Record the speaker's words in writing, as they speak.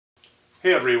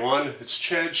Hey everyone, it's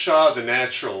Chad Shaw, the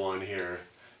Natural One here,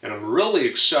 and I'm really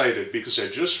excited because I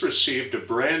just received a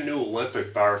brand new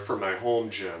Olympic bar for my home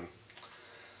gym.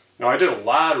 Now I did a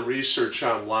lot of research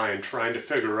online trying to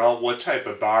figure out what type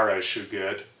of bar I should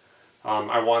get.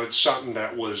 I wanted something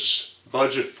that was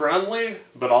budget friendly,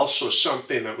 but also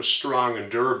something that was strong and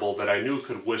durable that I knew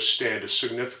could withstand a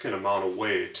significant amount of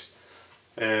weight.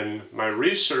 And my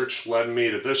research led me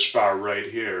to this bar right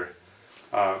here.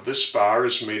 This bar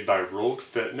is made by Rogue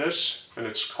Fitness, and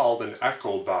it's called an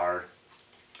Echo Bar.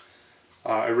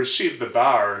 I received the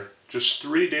bar just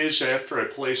 3 days after I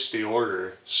placed the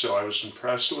order, so I was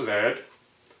impressed with that.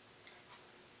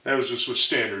 That was just with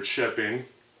standard shipping.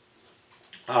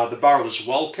 The bar was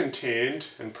well contained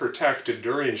and protected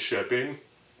during shipping.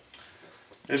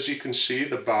 As you can see,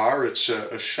 the bar, it's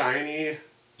a shiny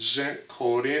zinc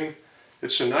coating.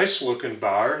 It's a nice looking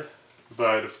bar,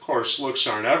 but of course looks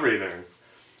aren't everything.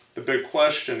 The big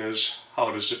question is,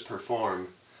 how does it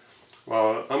perform?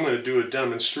 Well, I'm going to do a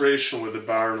demonstration with the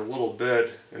bar in a little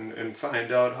bit and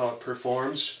find out how it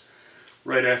performs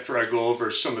right after I go over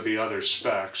some of the other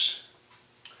specs.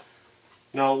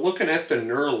 Now, looking at the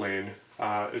knurling,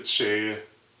 it's a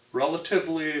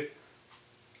relatively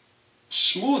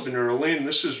smooth knurling.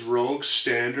 This is Rogue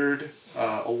standard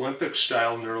Olympic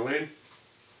style knurling.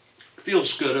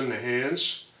 Feels good in the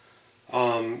hands.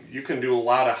 You can do a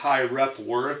lot of high rep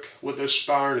work with this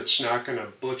bar and it's not going to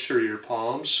butcher your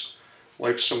palms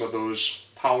like some of those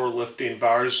powerlifting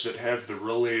bars that have the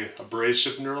really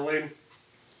abrasive knurling.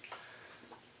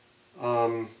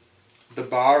 The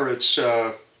bar, it's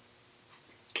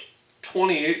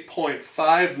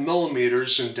 28.5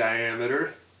 millimeters in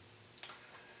diameter,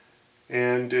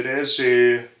 and it has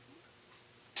a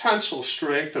tensile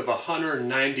strength of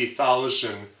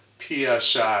 190,000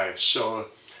 psi. So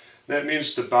that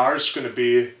means the bar is going to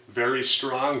be very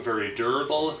strong, very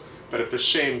durable, but at the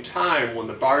same time, when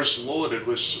the bar is loaded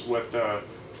with a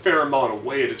fair amount of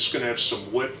weight, it's going to have some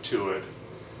whip to it.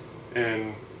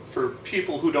 And for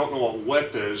people who don't know what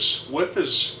whip is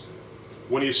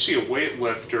when you see a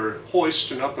weightlifter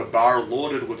hoisting up a bar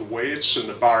loaded with weights and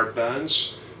the bar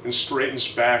bends and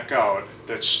straightens back out.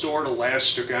 That's stored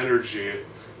elastic energy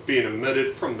being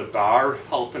emitted from the bar,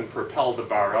 helping propel the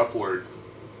bar upward.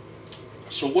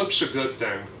 So whip's a good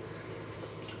thing.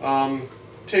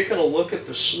 Taking a look at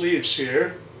the sleeves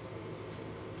here,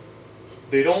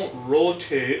 they don't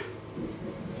rotate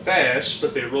fast,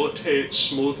 but they rotate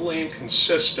smoothly and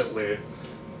consistently.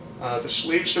 The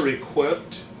sleeves are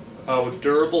equipped with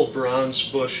durable bronze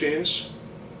bushings.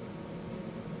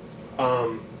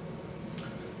 So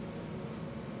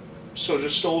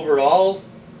just overall,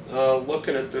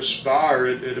 looking at this bar,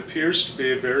 it appears to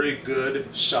be a very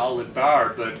good, solid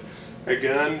bar, but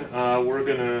again, we're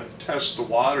going to test the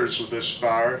waters with this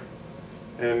bar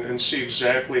and see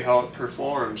exactly how it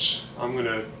performs. I'm going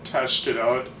to test it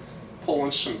out pulling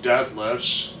some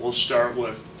deadlifts. We'll start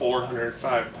with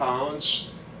 405 pounds,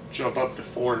 jump up to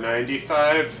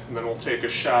 495, and then we'll take a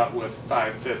shot with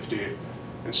 550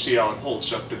 and see how it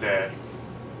holds up to that.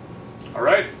 All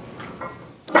right?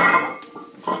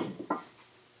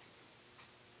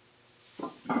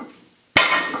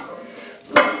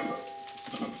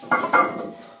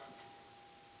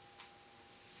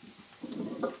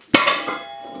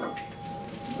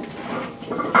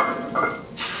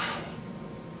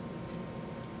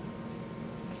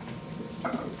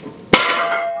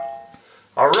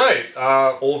 Alright,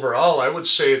 overall I would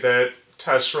say that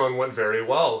test run went very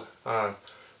well.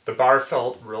 The bar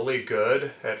felt really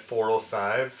good at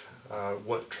 405.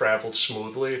 What traveled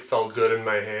smoothly, it felt good in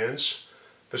my hands.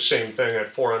 The same thing at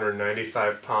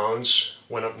 495 pounds,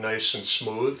 went up nice and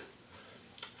smooth.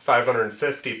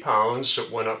 550 pounds, it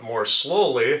went up more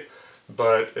slowly,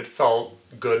 but it felt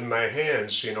good in my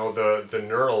hands. You know, the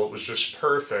knurl, it was just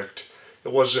perfect.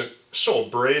 It wasn't so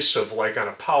abrasive like on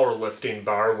a powerlifting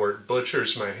bar where it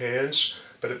butchers my hands,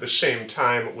 but at the same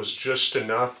time it was just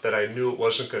enough that I knew it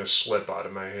wasn't going to slip out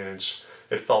of my hands.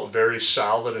 It felt very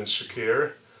solid and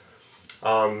secure.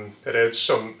 It had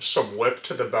some whip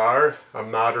to the bar, a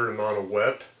moderate amount of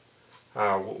whip,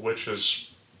 which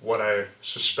is what I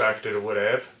suspected it would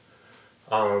have.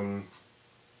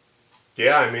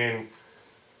 Yeah, I mean,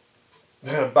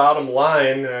 bottom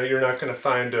line, you're not going to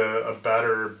find a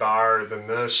better bar than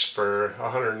this for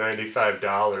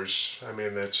 $195. I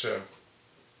mean, that's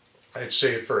I'd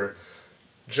say for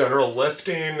general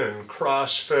lifting and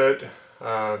CrossFit,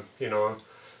 you know,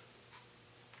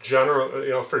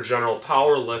 for general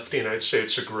powerlifting, I'd say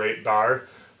it's a great bar.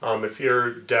 If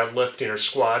you're deadlifting or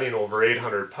squatting over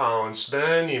 800 pounds,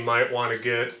 then you might want to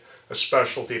get a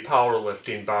specialty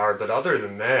powerlifting bar. But other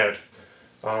than that,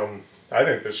 I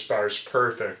think this bar is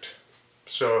perfect.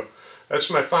 So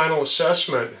that's my final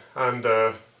assessment on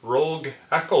the Rogue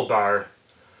Echo Bar.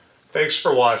 Thanks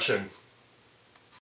for watching.